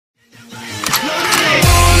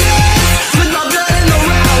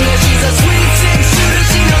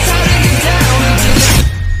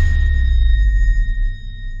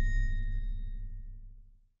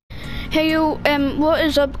What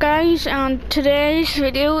is up, guys? Today's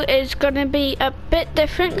video is gonna be a bit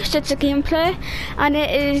different because it's a gameplay and it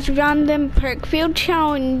is random perk field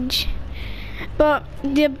challenge. But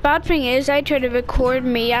the bad thing is I tried to record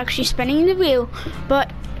me actually spinning the wheel,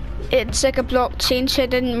 but it's like a blocked scene, so it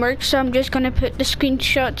didn't work. So I'm just gonna put the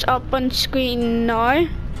screenshots up on screen now.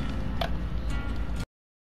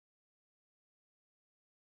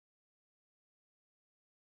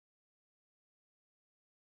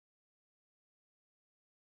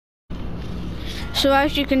 So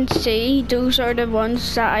as you can see, those are the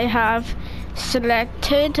ones that I have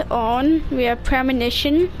selected on. We have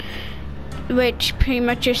premonition, which pretty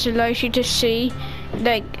much just allows you to see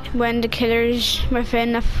like when the killer is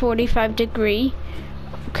within a 45-degree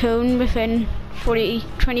cone within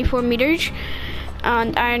 24 meters.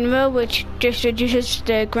 And Iron Will, which just reduces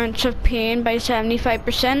the grunts of pain by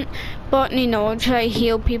 75%. Botany Knowledge, I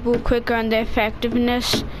heal people quicker and the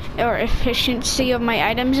effectiveness or efficiency of my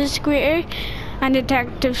items is greater. And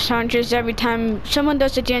Detective Sanchez, every time someone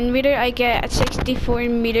does a generator, I get 64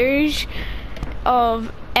 meters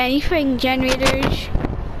of anything. Generators,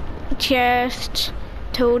 chests,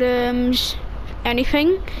 totems,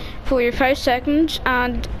 anything for your 5 seconds.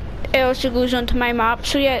 And it also goes onto my map.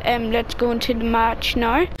 So yeah, let's go into the match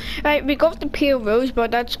now. Right, we got the pale rose, but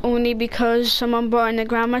that's only because someone brought in the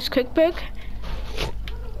grandma's cookbook.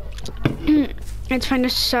 Let's find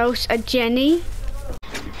ourselves a Jenny.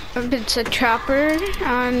 It's a trapper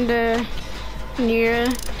and near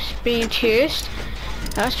being chased.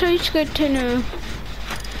 That's always good to know.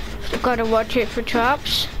 Gotta watch out for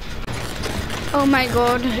traps. Oh my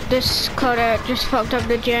god, this cutout just fucked up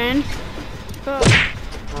the gen. But we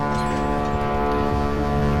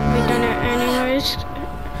done it anyways.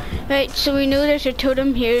 Right, so we know there's a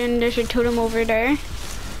totem here and there's a totem over there.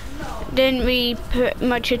 Didn't we put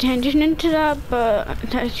much attention into that, but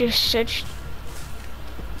that's just such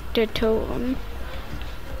the totem.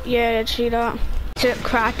 Yeah, let's see that. So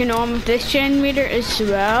cracking on with this generator as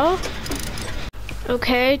well.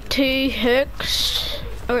 Okay, 2 hooks,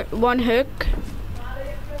 or 1 hook.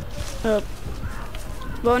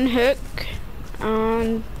 1 hook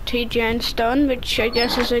and 2 gens done, which I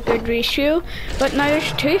guess is a good ratio. But now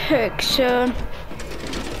there's 2 hooks, so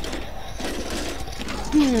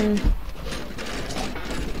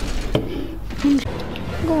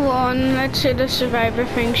go on, let's do the survivor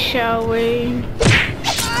thing, shall we?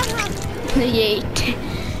 Yeet.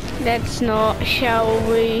 Let's not, shall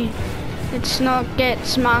we? Let's not get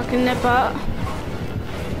smacked in the butt.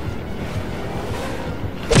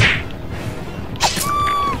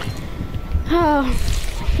 Oh,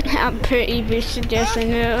 I'm pretty boosted, yes I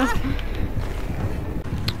know.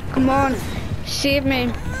 Come on, save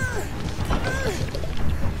me.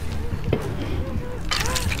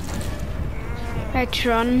 Let's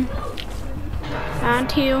run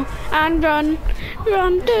and heal and run,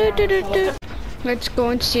 do do do do. Let's go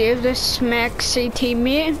and save this maxi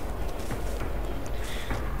teammate.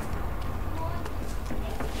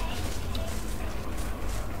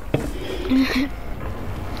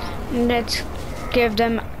 Let's give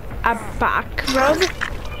them a back rub.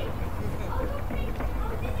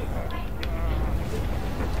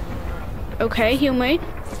 Okay, heal me.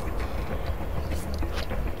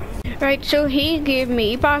 Right, so he gave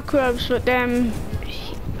me back rubs, but then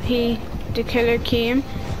the killer came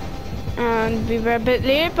and we were a bit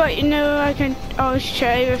late, but you know, I can always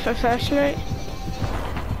try with a flashlight.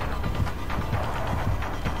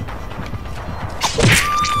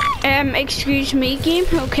 Excuse me, game,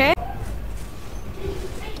 okay?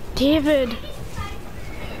 David.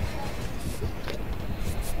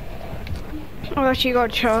 Oh, she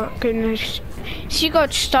got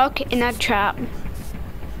stuck in a trap.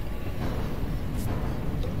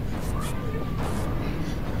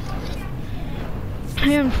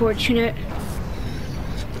 How unfortunate.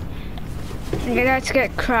 Okay, let's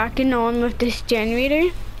get cracking on with this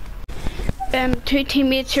generator. 2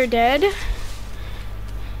 teammates are dead.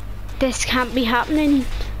 This can't be happening.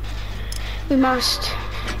 We must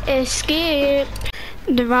escape.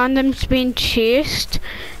 The random's being chased,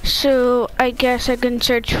 so I guess I can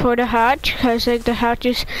search for the hatch, because like the hatch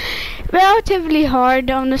is relatively hard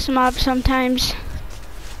on this map sometimes.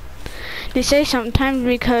 They say sometimes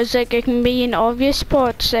because like it can be in obvious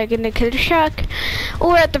spots, like in the kill shack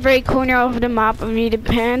or at the very corner of the map. It really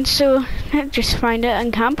depends, so just find it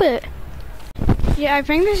and camp it. Yeah, I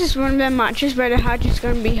think this is one of the matches where the hatch is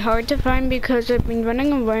going to be hard to find because I've been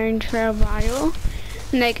running around for a while.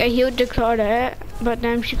 Like, I healed the Claudette, but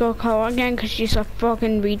then she got caught again because she's a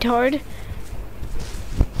fucking retard.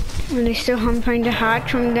 And I still haven't found the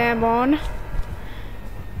hatch from them on.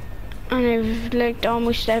 And I've looked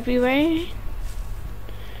almost everywhere.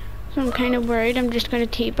 So I'm kind of worried. I'm just going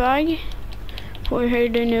to teabag for her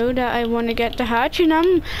to know that I want to get the hatch. And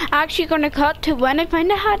I'm actually going to cut to when I find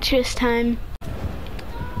the hatch this time.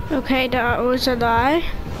 Okay, that was a lie.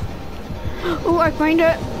 Oh, I find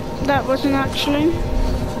it. That wasn't actually.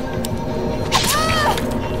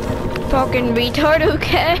 Fucking retard,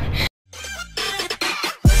 okay?